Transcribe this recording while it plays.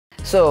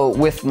So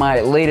with my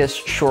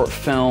latest short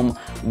film,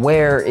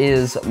 Where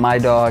Is My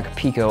Dog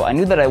Pico, I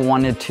knew that I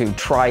wanted to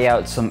try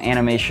out some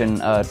animation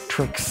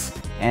tricks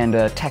and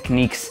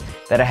techniques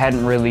that I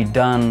hadn't really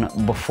done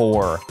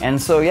before.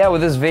 And so yeah, with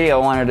this video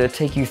I wanted to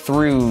take you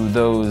through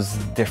those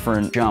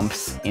different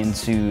jumps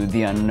into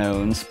the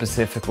unknown,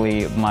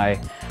 specifically my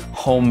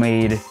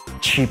homemade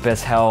cheap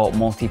as hell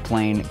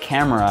multiplane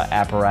camera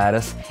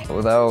apparatus.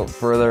 Without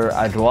further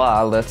ado,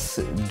 let's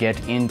get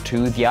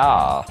into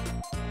the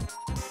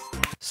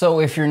So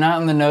if you're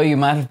not in the know, you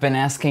might have been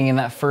asking in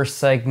that first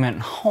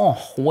segment,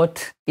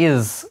 what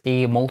is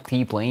a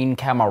multiplane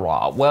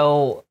camera?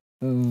 Well,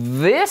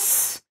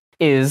 this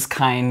is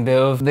kind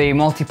of, the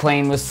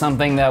multiplane was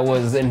something that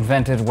was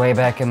invented way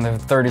back in the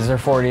 30s or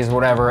 40s,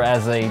 whatever,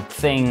 as a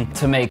thing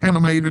to make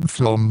animated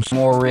films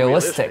more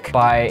realistic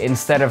by,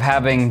 instead of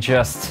having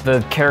just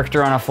the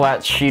character on a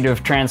flat sheet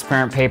of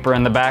transparent paper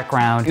in the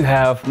background, you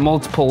have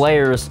multiple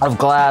layers of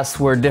glass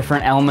where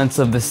different elements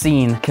of the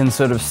scene can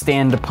sort of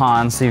stand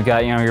upon. So you've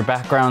got, you know, your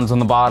backgrounds on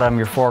the bottom,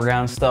 your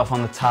foreground stuff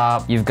on the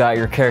top, you've got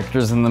your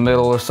characters in the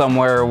middle or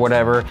somewhere or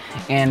whatever,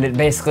 and it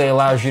basically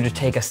allows you to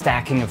take a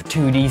stacking of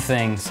 2D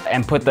things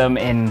and put them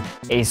in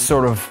a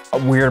sort of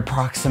a weird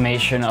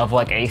approximation of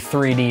like a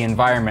 3D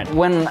environment.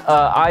 When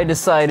I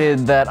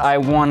decided that I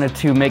wanted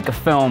to make a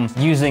film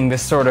using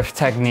this sort of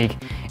technique,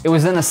 it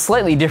was in a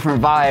slightly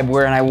different vibe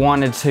wherein I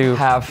wanted to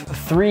have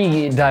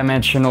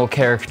 3-dimensional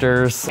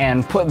characters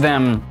and put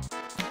them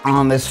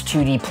on this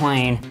 2D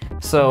plane.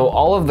 So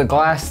all of the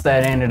glass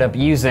that I ended up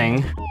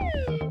using,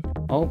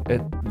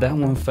 that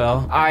one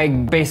fell. I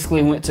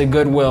basically went to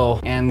Goodwill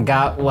and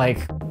got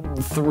like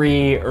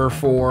 3 or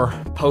 4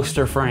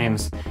 poster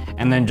frames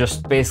and then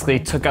just basically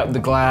took out the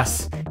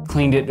glass,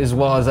 cleaned it as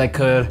well as I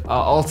could.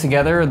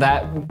 Altogether,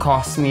 that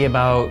cost me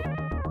about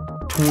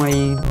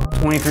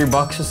 23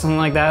 bucks or something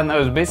like that, and that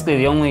was basically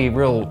the only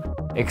real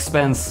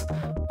expense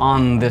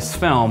on this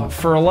film.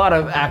 For a lot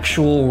of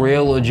actual,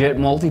 real, legit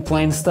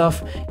multiplane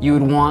stuff, you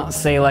would want,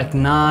 say, like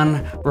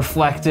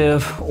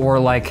non-reflective or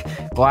like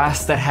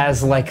glass that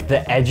has like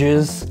the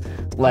edges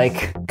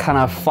like kind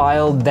of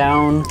filed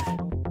down,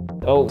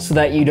 so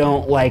that you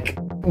don't like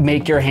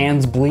make your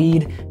hands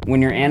bleed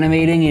when you're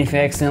animating if you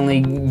accidentally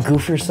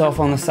goof yourself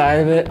on the side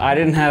of it. I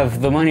didn't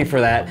have the money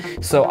for that,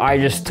 so I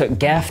just took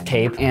gaff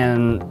tape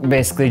and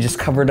basically just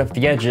covered up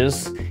the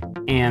edges,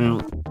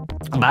 and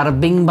bada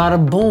bing,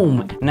 bada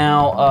boom.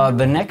 Now,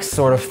 the next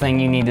sort of thing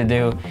you need to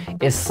do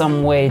is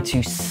some way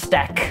to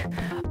stack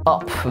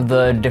up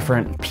the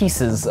different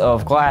pieces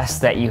of glass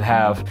that you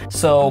have.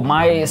 So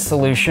my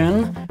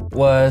solution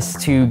was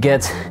to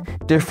get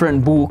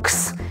different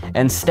books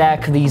and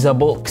stack these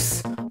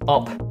books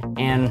up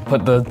and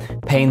put the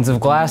panes of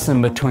glass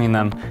in between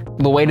them.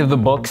 The weight of the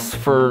books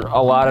for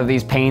a lot of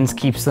these panes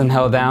keeps them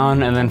held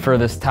down, and then for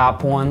this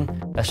top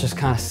one that's just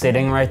kind of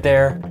sitting right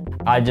there,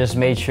 I just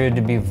made sure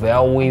to be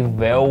very,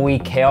 very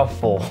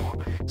careful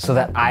so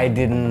that I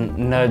didn't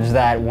nudge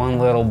that one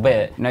little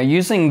bit. Now,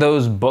 using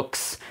those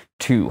books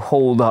to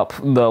hold up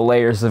the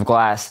layers of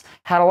glass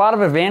had a lot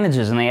of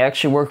advantages, and they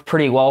actually worked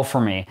pretty well for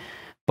me.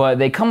 But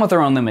they come with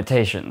their own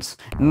limitations.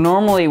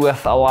 Normally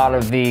with a lot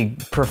of the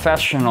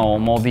professional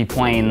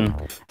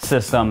multiplane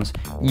systems,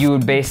 you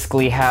would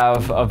basically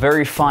have a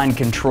very fine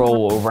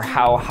control over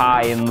how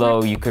high and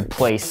low you could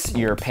place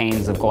your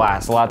panes of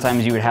glass. A lot of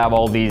times you would have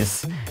all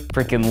these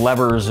freaking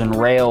levers and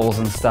rails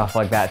and stuff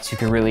like that, so you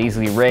could really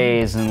easily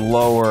raise and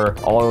lower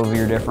all of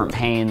your different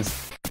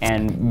panes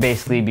and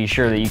basically be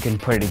sure that you can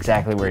put it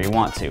exactly where you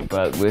want to.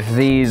 But with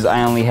these,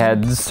 I only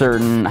had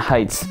certain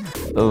heights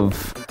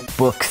of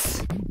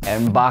books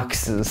and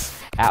boxes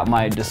at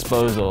my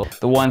disposal.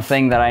 The one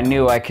thing that I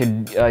knew I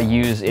could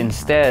use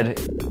instead,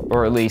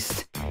 or at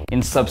least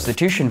in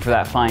substitution for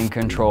that fine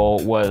control,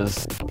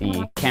 was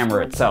the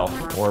camera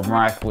itself, or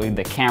miraculously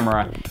the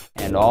camera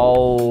and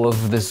all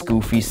of this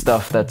goofy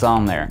stuff that's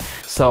on there.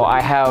 So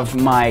I have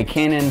my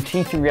Canon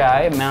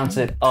T3i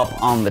mounted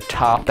up on the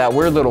top. That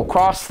weird little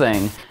cross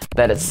thing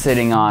that it's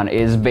sitting on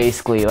is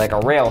basically like a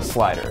rail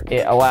slider.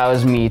 It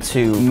allows me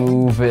to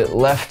move it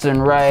left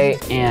and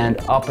right and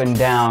up and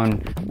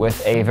down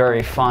with a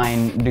very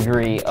fine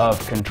degree of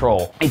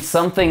control. It's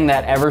something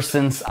that ever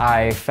since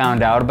I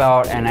found out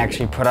about and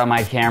actually put on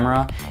my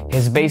camera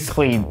has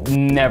basically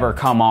never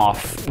come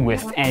off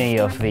with any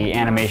of the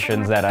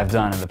animations that I've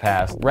done in the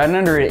past. Right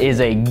under it is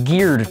a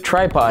geared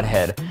tripod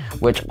head,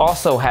 which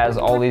also has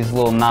all these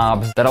little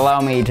knobs that allow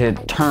me to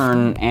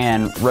turn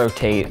and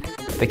rotate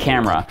the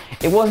camera.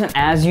 It wasn't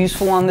as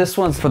useful on this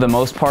one. For the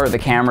most part, the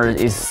camera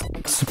is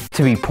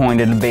to be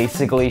pointed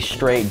basically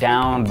straight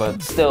down,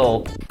 but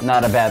still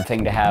not a bad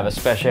thing to have,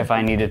 especially if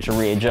I needed to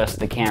readjust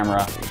the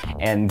camera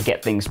and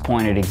get things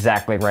pointed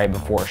exactly right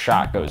before a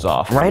shot goes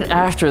off. Right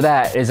after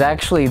that is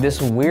actually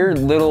this weird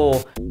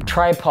little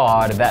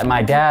tripod that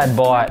my dad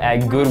bought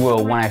at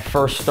Goodwill when I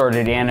first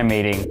started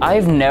animating.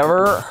 I've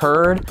never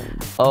heard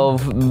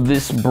of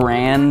this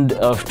brand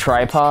of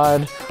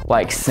tripod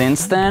like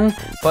since then,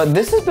 but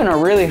this has been a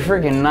really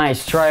freaking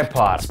nice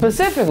tripod,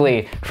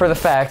 specifically for the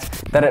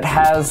fact that it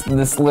has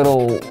this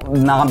little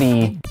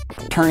knobby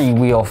turny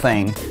wheel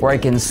thing where I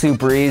can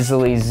super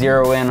easily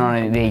zero in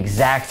on the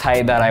exact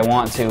height that I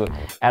want to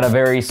at a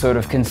very sort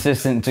of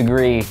consistent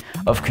degree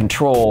of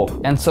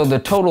control. And so the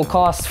total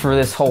cost for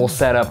this whole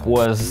setup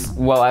was,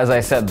 well, as I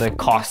said, the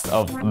cost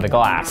of the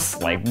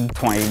glass, like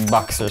 20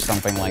 bucks or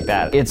something like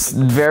that. It's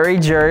very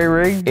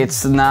jerry-rigged.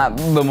 It's not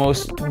the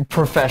most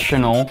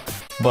professional,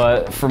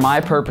 but for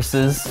my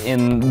purposes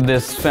in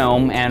this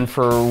film and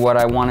for what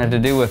I wanted to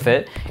do with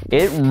it,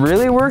 it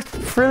really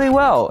worked really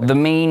well. The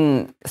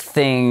main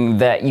thing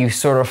that you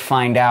sort of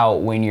find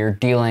out when you're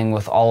dealing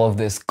with all of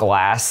this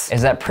glass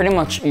is that pretty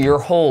much your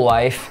whole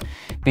life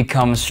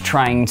becomes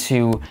trying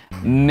to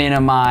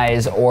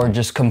minimize or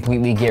just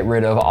completely get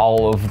rid of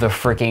all of the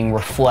freaking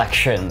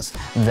reflections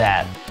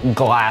that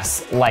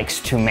glass likes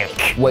to make.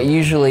 What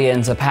usually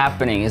ends up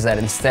happening is that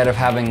instead of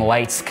having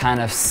lights kind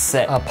of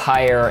set up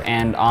higher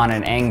and on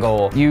an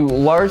angle, you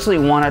largely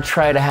want to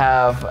try to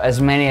have as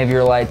many of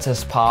your lights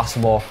as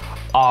possible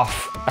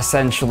off,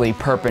 essentially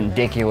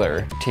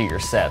perpendicular to your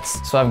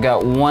sets. So I've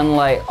got one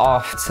light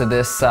off to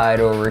this side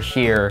over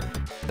here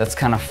that's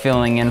kind of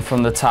filling in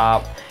from the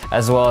top,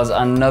 as well as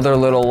another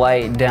little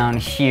light down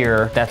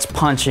here that's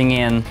punching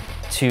in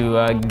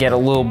to get a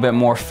little bit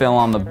more fill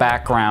on the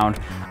background.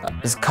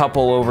 There's a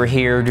couple over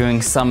here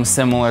doing some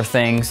similar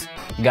things.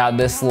 Got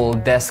this little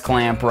desk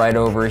lamp right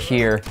over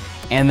here,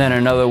 and then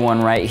another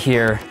one right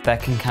here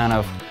that can kind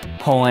of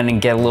pull in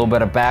and get a little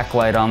bit of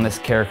backlight on this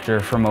character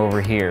from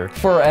over here.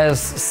 For as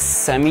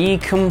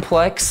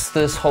semi-complex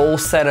this whole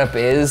setup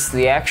is,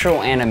 the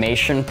actual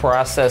animation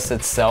process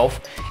itself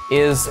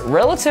is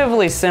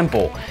relatively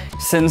simple.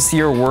 Since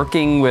you're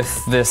working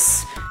with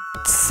this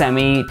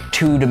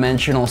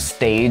semi-two-dimensional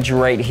stage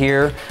right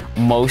here,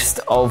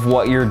 most of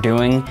what you're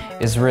doing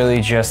is really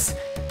just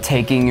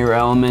taking your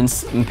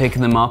elements and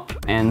picking them up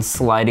and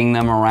sliding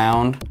them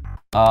around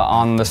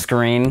on the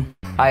screen.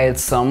 I had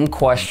some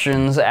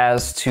questions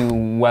as to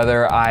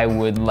whether I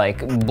would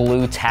like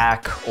blue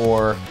tack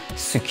or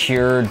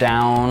secure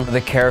down the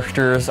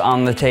characters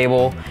on the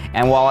table.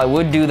 And while I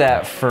would do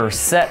that for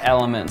set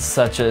elements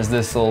such as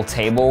this little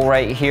table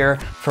right here,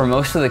 for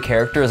most of the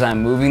characters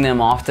I'm moving them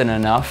often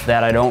enough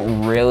that I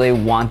don't really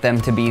want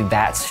them to be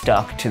that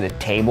stuck to the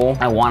table.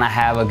 I want to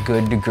have a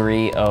good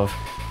degree of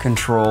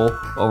control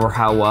over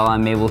how well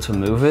I'm able to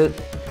move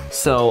it.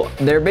 So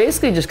they're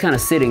basically just kind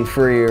of sitting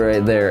free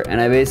right there,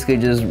 and I basically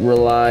just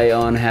rely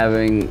on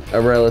having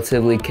a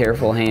relatively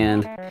careful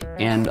hand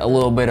and a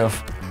little bit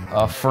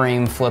of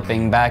frame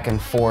flipping back and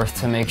forth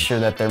to make sure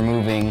that they're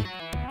moving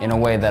in a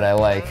way that I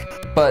like.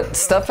 But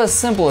stuff as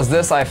simple as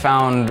this I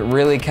found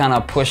really kind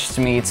of pushed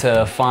me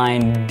to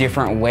find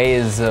different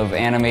ways of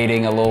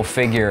animating a little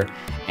figure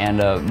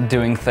and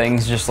doing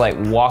things just like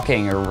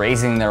walking or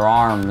raising their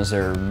arms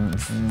or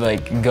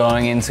like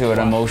going into an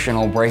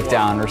emotional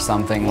breakdown or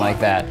something like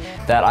that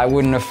I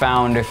wouldn't have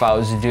found if I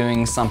was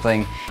doing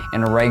something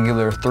in a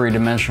regular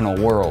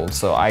three-dimensional world.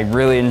 So I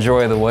really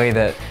enjoy the way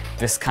that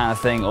this kind of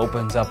thing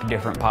opens up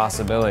different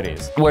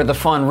possibilities. Where the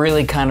fun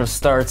really kind of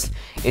starts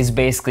is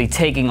basically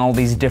taking all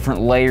these different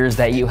layers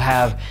that you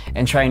have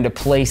and trying to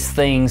place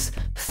things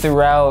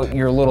throughout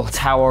your little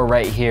tower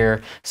right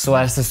here so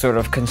as to sort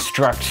of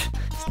construct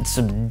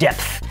some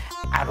depth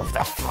out of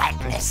the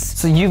flatness.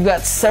 So you've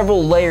got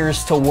several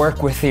layers to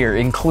work with here,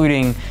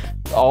 including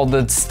all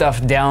the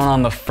stuff down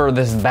on the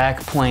furthest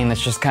back plane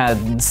that's just kind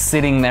of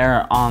sitting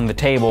there on the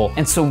table.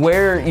 And so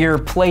where you're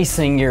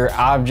placing your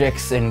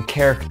objects and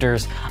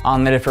characters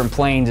on the different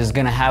planes is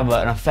going to have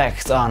an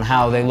effect on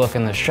how they look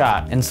in the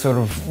shot and sort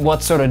of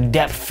what sort of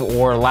depth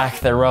or lack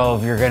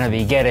thereof you're going to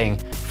be getting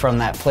from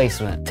that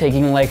placement.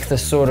 Taking like the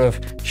sort of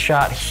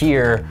shot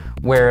here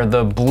where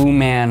the blue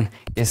man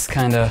is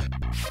kind of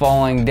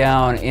falling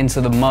down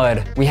into the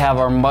mud. We have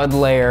our mud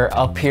layer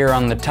up here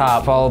on the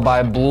top, followed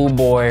by blue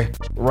boy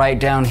right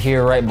down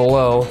here, right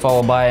below,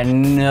 followed by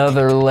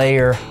another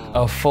layer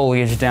of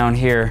foliage down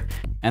here,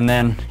 and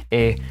then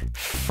a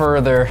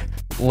further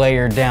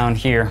layer down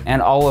here.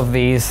 And all of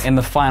these in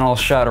the final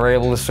shot are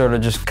able to sort of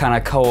just kind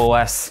of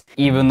coalesce.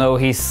 Even though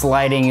he's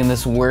sliding in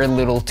this weird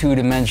little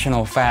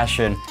two-dimensional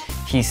fashion,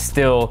 he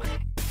still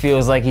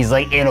feels like he's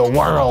like in a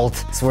world.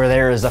 It's where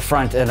there is a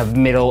front and a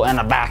middle and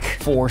a back.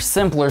 For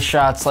simpler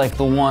shots like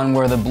the one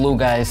where the blue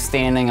guy is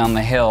standing on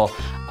the hill,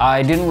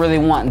 I didn't really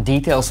want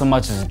detail so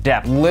much as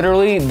depth.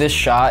 Literally, this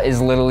shot is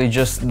literally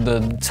just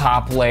the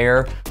top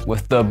layer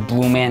with the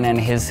blue man and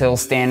his hill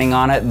standing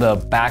on it, the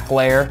back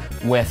layer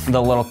with the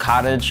little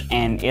cottage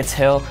and its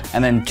hill,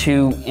 and then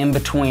two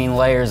in-between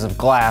layers of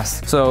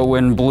glass. So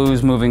when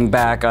Blue's moving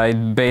back, I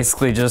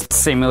basically just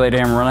simulate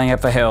him running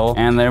up the hill,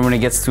 and then when he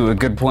gets to a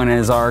good point in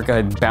his arc,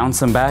 I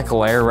bounce him back a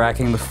layer,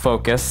 racking the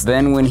focus.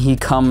 Then when he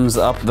comes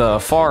up the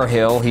far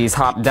hill, he's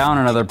hopped down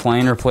another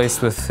plane,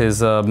 replaced with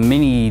his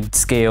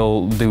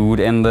mini-scale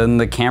dude, and then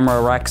the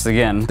camera wrecks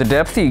again. The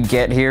depth you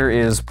get here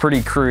is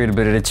pretty crude,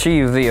 but it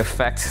achieved the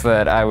effect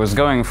that I was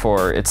going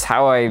for. It's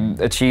how I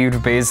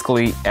achieved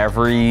basically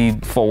every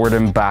forward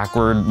and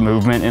backward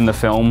movement in the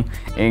film,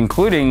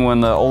 including when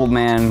the old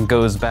man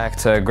goes back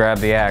to grab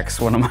the axe,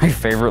 one of my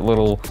favorite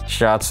little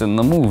shots in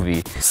the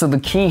movie. So the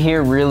key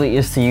here really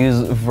is to use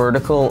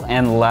vertical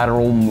and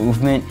lateral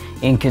movement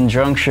in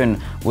conjunction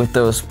with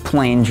those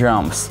plane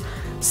jumps,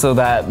 so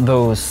that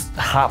those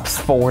hops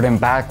forward and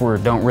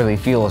backward don't really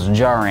feel as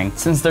jarring.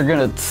 Since they're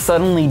gonna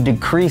suddenly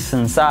decrease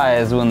in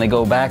size when they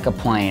go back a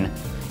plane,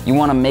 you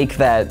wanna make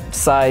that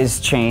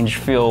size change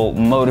feel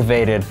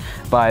motivated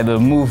by the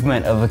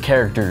movement of the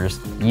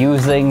characters,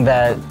 using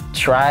that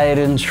tried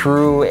and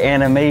true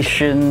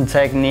animation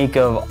technique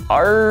of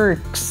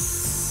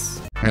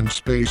arcs and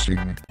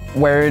spacing,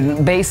 where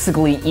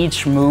basically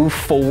each move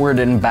forward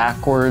and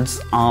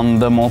backwards on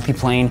the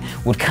multiplane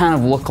would kind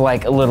of look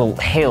like a little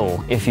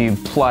hill if you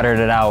plotted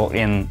it out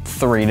in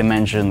 3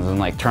 dimensions and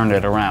like turned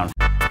it around.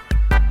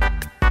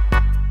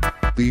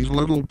 These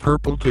little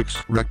purple ticks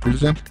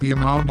represent the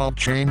amount of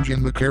change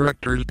in the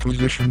character's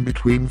position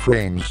between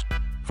frames.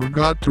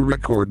 Forgot to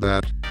record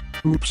that.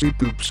 Oopsie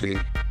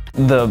poopsie.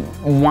 The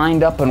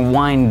wind up and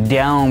wind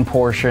down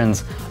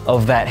portions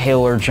of that hill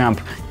or jump,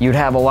 you'd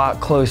have a lot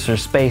closer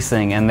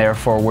spacing and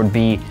therefore would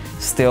be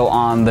still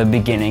on the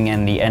beginning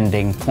and the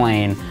ending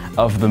plane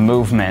of the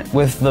movement,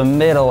 with the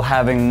middle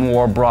having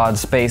more broad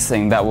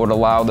spacing that would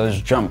allow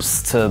those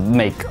jumps to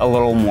make a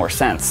little more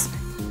sense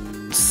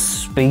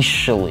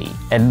spatially.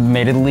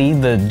 Admittedly,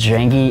 the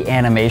janky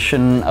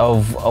animation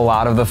of a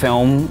lot of the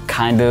film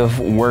kind of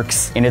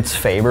works in its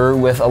favor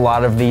with a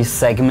lot of these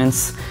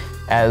segments,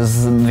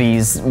 as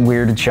these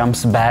weird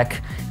jumps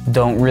back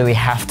don't really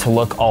have to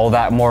look all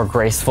that more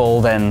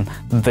graceful than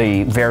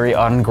the very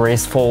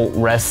ungraceful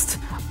rest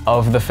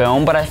of the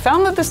film. But I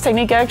found that this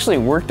technique actually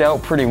worked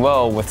out pretty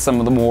well with some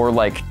of the more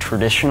like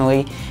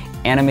traditionally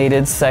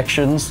animated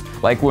sections,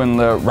 like when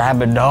the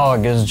rabid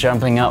dog is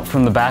jumping up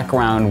from the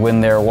background when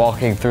they're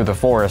walking through the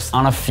forest.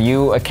 On a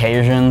few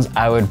occasions,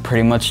 I would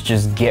pretty much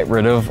just get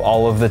rid of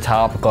all of the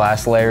top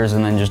glass layers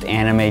and then just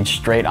animate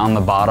straight on the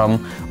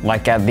bottom,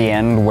 like at the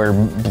end where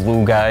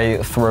Blue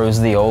Guy throws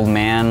the old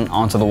man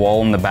onto the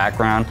wall in the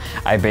background.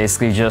 I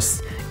basically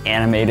just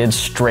animated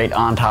straight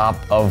on top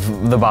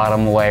of the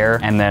bottom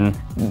layer and then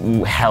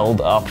held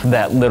up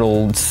that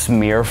little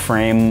smear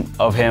frame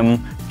of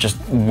him just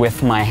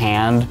with my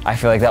hand. I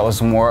feel like that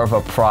was more of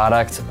a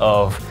product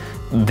of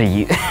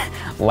the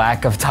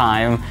lack of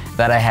time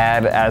that I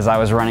had as I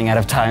was running out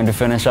of time to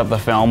finish up the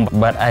film,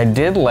 but I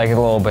did like a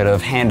little bit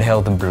of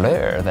handheld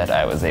blur that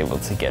I was able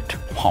to get.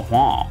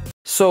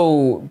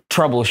 So,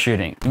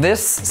 troubleshooting.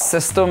 This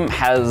system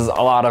has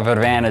a lot of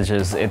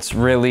advantages. It's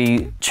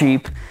really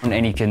cheap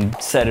and you can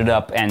set it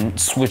up and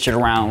switch it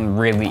around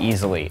really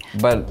easily.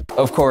 But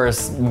of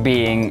course,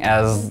 being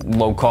as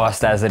low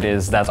cost as it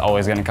is, that's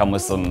always gonna come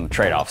with some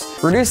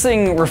trade-offs.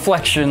 Reducing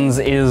reflections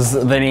is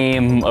the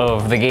name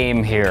of the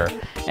game here.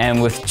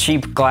 And with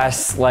cheap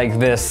glass like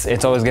this,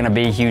 it's always gonna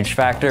be a huge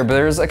factor, but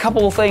there's a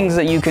couple of things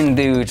that you can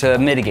do to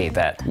mitigate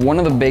that. One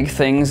of the big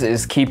things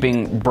is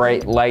keeping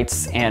bright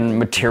lights and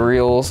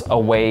materials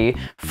away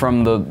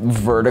from the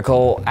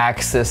vertical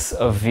axis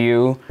of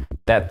view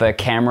that the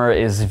camera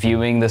is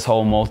viewing this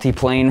whole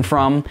multiplane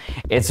from.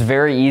 It's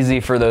very easy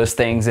for those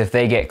things, if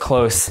they get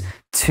close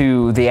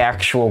to the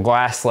actual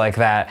glass like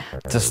that,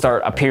 to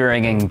start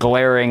appearing and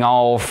glaring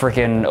all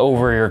freaking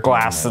over your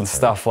glass and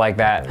stuff like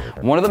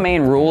that. One of the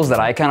main rules that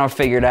I kind of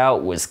figured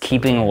out was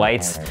keeping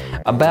lights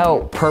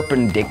about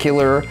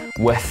perpendicular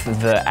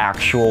with the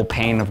actual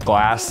pane of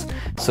glass.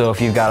 So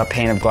if you've got a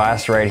pane of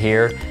glass right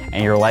here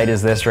and your light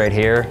is this right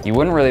here, you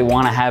wouldn't really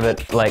want to have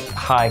it like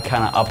high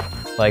kind of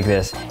up like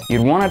this.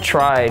 You'd want to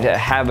try to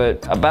have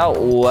it about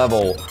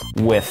level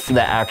with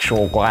the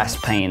actual glass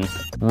pane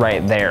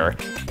right there.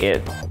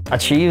 It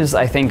achieves,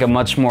 I think, a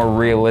much more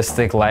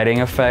realistic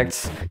lighting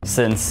effect,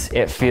 since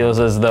it feels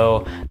as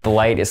though the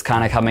light is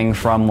kind of coming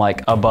from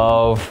like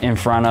above, in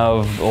front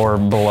of, or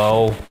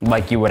below,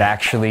 like you would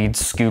actually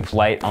scoop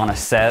light on a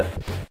set,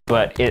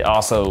 but it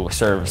also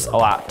serves a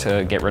lot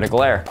to get rid of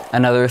glare.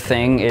 Another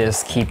thing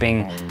is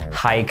keeping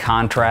high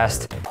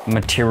contrast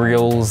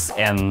materials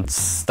and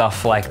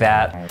stuff like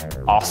that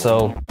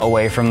also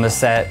away from the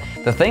set.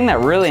 The thing that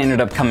really ended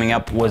up coming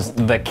up was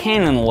the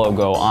Canon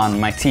logo on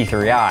my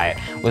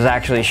T3i was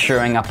actually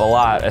showing up a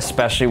lot,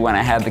 especially when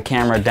I had the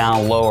camera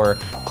down lower,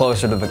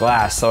 closer to the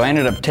glass. So I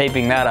ended up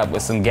taping that up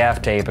with some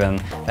gaff tape, and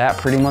that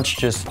pretty much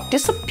just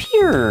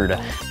disappeared.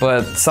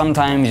 But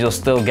sometimes you'll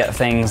still get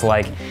things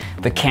like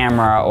the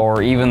camera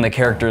or even the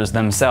characters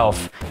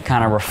themselves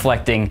kind of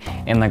reflecting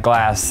in the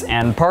glass.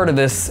 And part of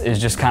this is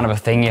just kind of a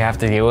thing you have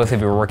to deal with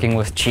if you're working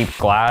with cheap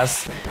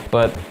glass.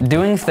 But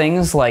doing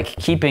things like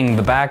keeping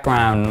the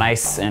background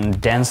nice and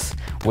dense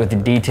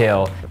with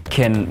detail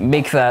can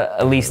make that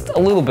at least a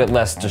little bit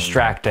less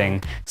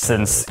distracting,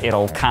 since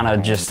it'll kind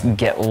of just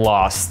get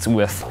lost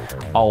with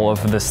all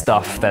of the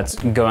stuff that's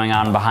going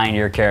on behind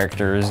your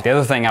characters. The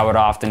other thing I would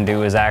often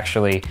do is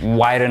actually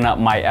widen up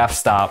my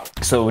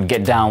f-stop so it would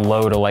get down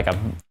low to like a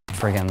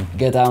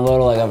get down low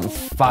to like a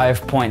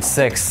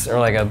 5.6 or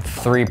like a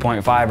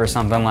 3.5 or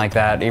something like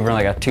that, even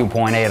like a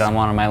 2.8 on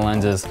one of my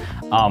lenses.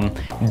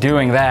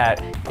 Doing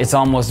that, it's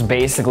almost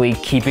basically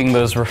keeping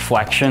those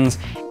reflections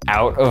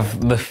out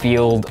of the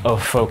field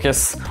of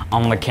focus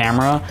on the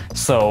camera.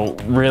 So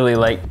really,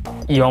 like,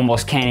 you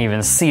almost can't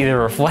even see the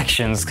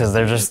reflections because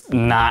they're just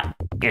not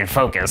in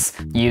focus.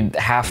 You'd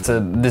have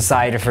to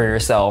decide for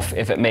yourself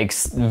if it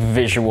makes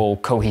visual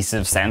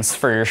cohesive sense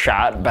for your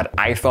shot, but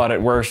I thought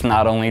it worked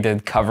not only to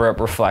cover up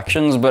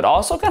reflections, but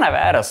also kind of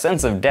add a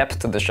sense of depth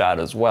to the shot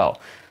as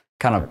well.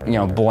 Kind of, you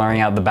know, blurring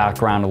out the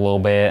background a little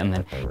bit and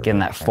then getting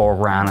that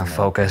foreground of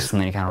focus, and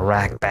then you kind of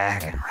rack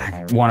back and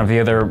rack. One of the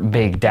other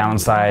big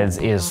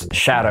downsides is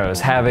shadows.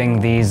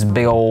 Having these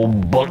big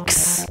old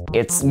books,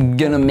 it's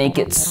gonna make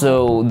it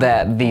so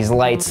that these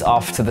lights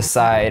off to the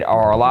side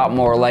are a lot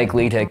more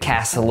likely to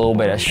cast a little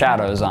bit of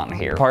shadows on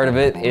here. Part of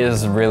it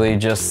is really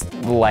just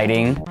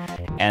lighting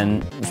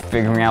and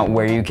figuring out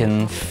where you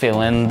can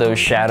fill in those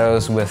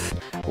shadows with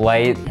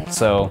light.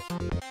 So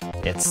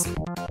it's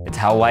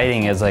how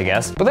lighting is, I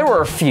guess. But there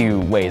were a few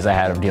ways I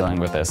had of dealing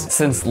with this.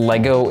 Since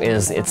Lego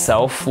is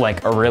itself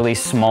like a really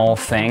small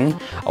thing,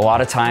 a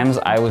lot of times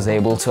I was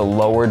able to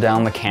lower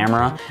down the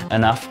camera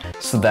enough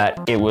so that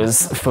it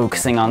was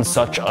focusing on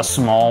such a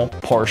small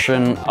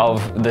portion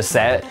of the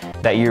set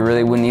that you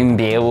really wouldn't even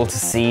be able to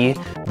see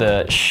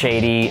the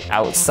shady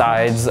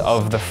outsides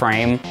of the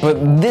frame.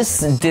 But this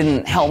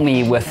didn't help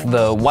me with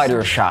the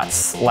wider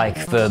shots,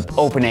 like the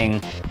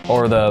opening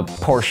or the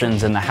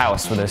portions in the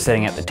house where they're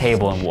sitting at the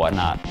table and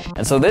whatnot.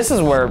 And so this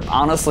is where,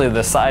 honestly,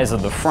 the size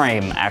of the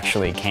frame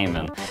actually came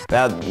in.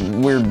 That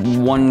weird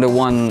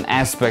 1-to-1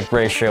 aspect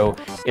ratio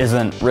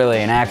isn't really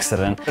an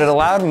accident. It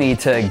allowed me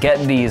to get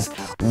these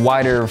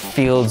wider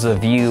fields of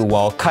view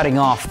while cutting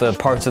off the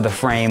parts of the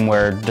frame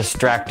where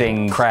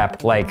distracting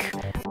crap like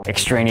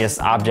extraneous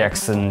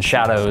objects and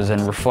shadows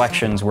and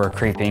reflections were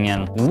creeping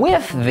in,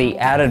 with the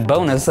added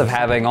bonus of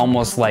having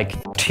almost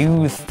like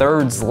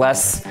 2/3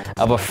 less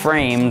of a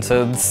frame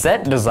to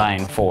set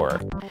design for.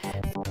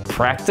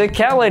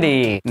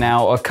 Practicality.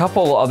 Now, a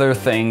couple other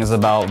things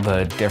about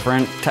the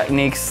different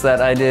techniques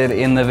that I did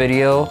in the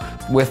video.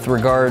 With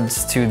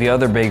regards to the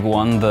other big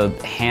one, the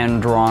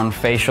hand-drawn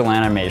facial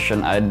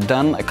animation, I'd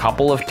done a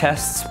couple of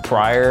tests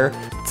prior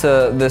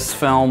to this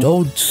film.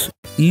 Don't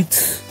eat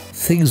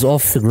things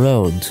off the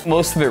ground.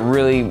 Most of it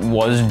really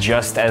was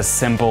just as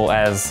simple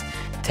as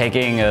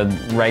taking a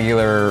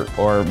regular,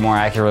 or more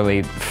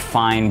accurately,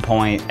 fine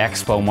point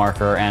expo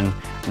marker and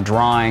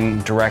drawing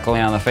directly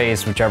on the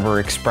face whichever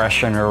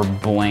expression or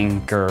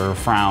blink or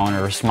frown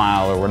or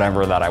smile or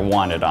whatever that I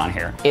wanted on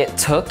here. It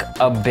took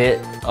a bit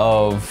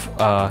of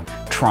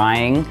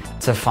trying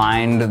to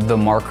find the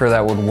marker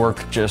that would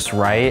work just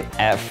right.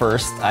 At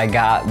first, I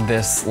got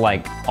this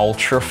like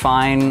ultra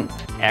fine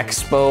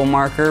expo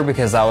marker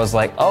because I was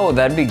like, oh,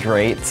 that'd be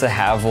great to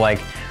have like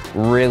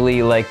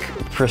really like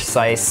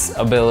precise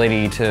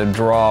ability to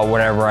draw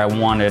whatever I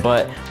wanted.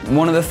 But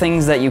one of the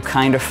things that you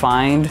kind of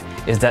find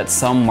is that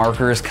some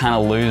markers kind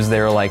of lose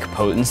their like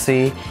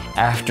potency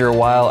after a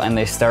while and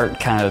they start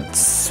kind of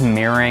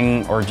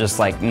smearing or just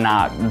like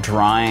not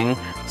drying.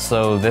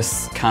 So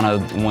this kind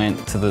of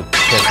went to the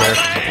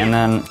picker. And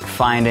then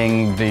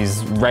finding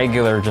these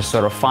regular, just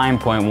sort of fine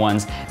point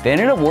ones, they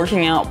ended up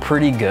working out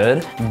pretty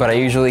good, but I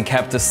usually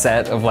kept a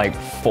set of like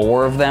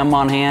 4 of them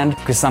on hand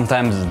because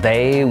sometimes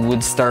they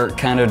would start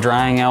kind of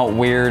drying out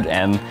weird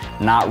and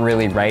not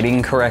really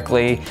writing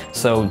correctly.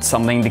 So it's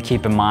something to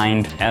keep in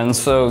mind. And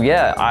so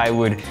yeah, I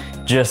would,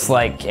 just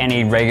like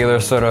any regular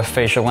sort of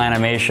facial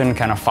animation,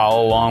 kind of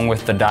follow along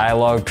with the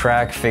dialogue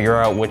track, figure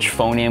out which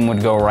phoneme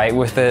would go right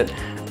with it,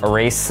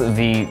 erase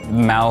the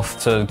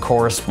mouth to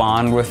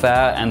correspond with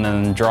that, and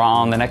then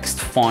draw on the next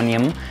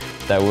phoneme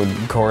that would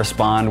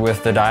correspond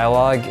with the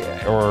dialogue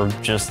or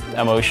just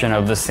emotion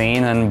of the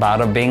scene, and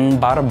bada bing,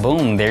 bada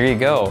boom, there you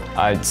go.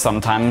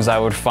 Sometimes I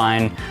would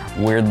find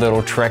weird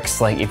little tricks,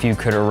 like if you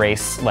could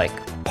erase like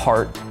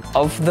part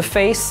of the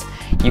face,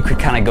 you could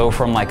kind of go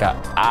from like a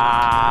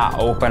ah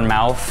open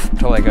mouth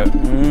to like a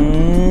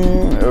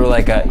or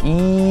like a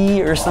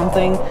e or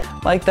something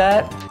like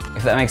that.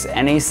 If that makes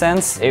any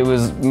sense. It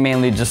was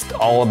mainly just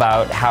all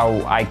about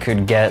how I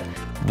could get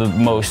the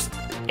most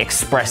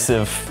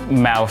expressive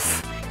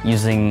mouth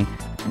using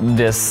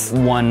this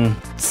 1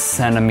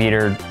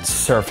 centimeter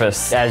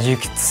surface. As you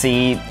can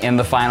see in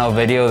the final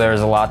video,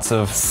 there's lots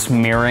of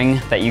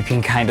smearing that you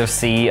can kind of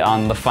see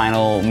on the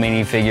final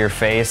minifigure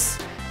face.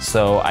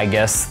 So I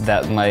guess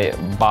that might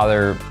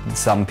bother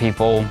some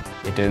people.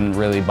 It didn't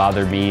really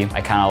bother me.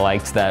 I kind of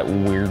liked that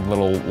weird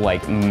little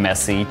like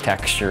messy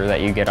texture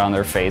that you get on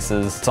their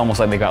faces. It's almost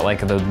like they got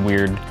like the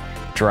weird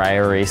dry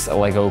erase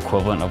Lego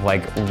equivalent of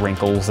like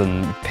wrinkles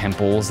and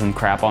pimples and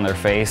crap on their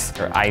face.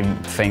 I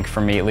think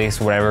for me at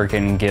least, whatever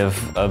can give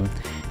a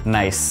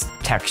nice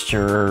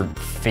texture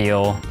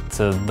feel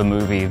to the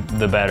movie,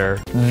 the better.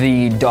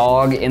 The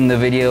dog in the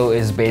video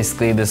is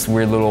basically this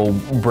weird little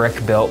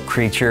brick-built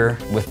creature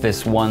with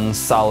this one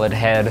solid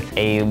head,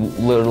 a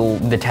little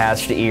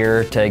detached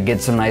ear to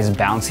get some nice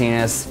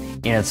bounciness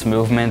in its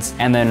movements,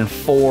 and then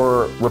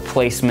 4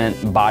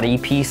 replacement body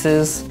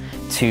pieces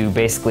to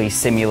basically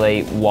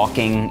simulate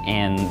walking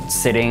and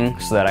sitting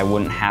so that I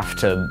wouldn't have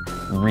to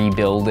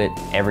rebuild it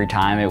every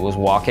time it was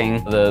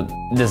walking. The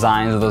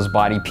designs of those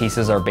body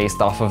pieces are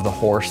based off of the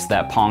horse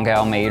that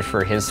Pongal made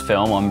for his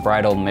film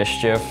Unbridled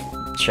Mischief.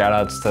 Shout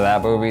outs to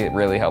that movie, it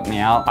really helped me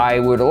out. I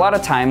would a lot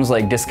of times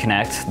like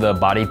disconnect the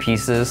body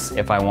pieces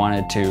if I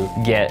wanted to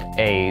get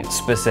a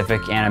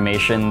specific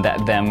animation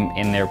that them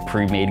in their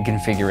pre-made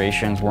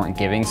configurations weren't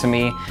giving to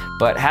me.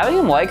 But having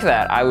them like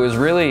that, I was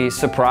really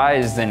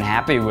surprised and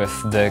happy with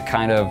the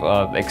kind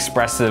of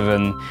expressive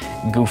and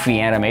goofy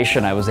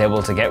animation I was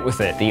able to get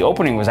with it. The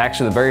opening was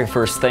actually the very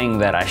first thing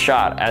that I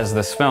shot as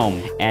this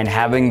film, and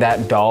having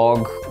that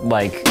dog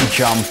like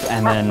jump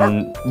and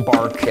then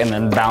bark and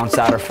then bounce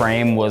out of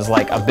frame was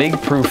like a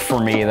big proof for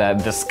me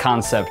that this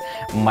concept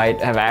might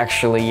have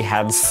actually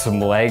had some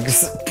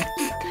legs.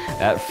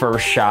 That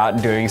first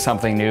shot doing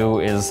something new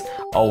is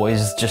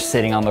always just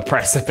sitting on the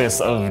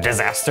precipice of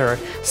disaster.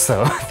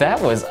 So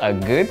that was a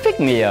good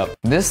pick-me-up.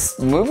 This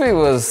movie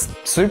was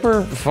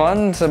super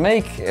fun to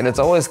make, and it's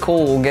always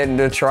cool getting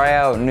to try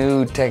out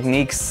new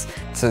techniques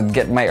to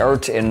get my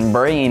art and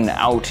brain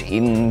out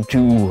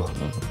into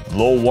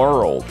the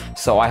world.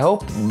 So I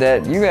hope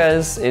that you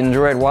guys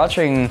enjoyed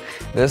watching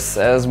this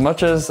as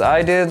much as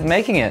I did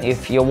making it.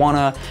 If you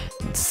wanna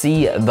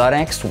see the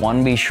next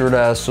one, be sure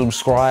to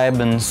subscribe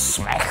and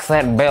smack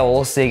that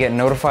bell so you get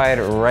notified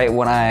right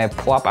when I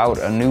plop out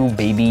a new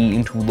baby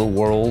into the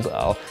world.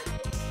 I'll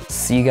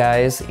see you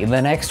guys in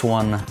the next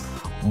one.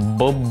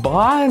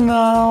 Bye-bye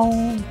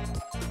now.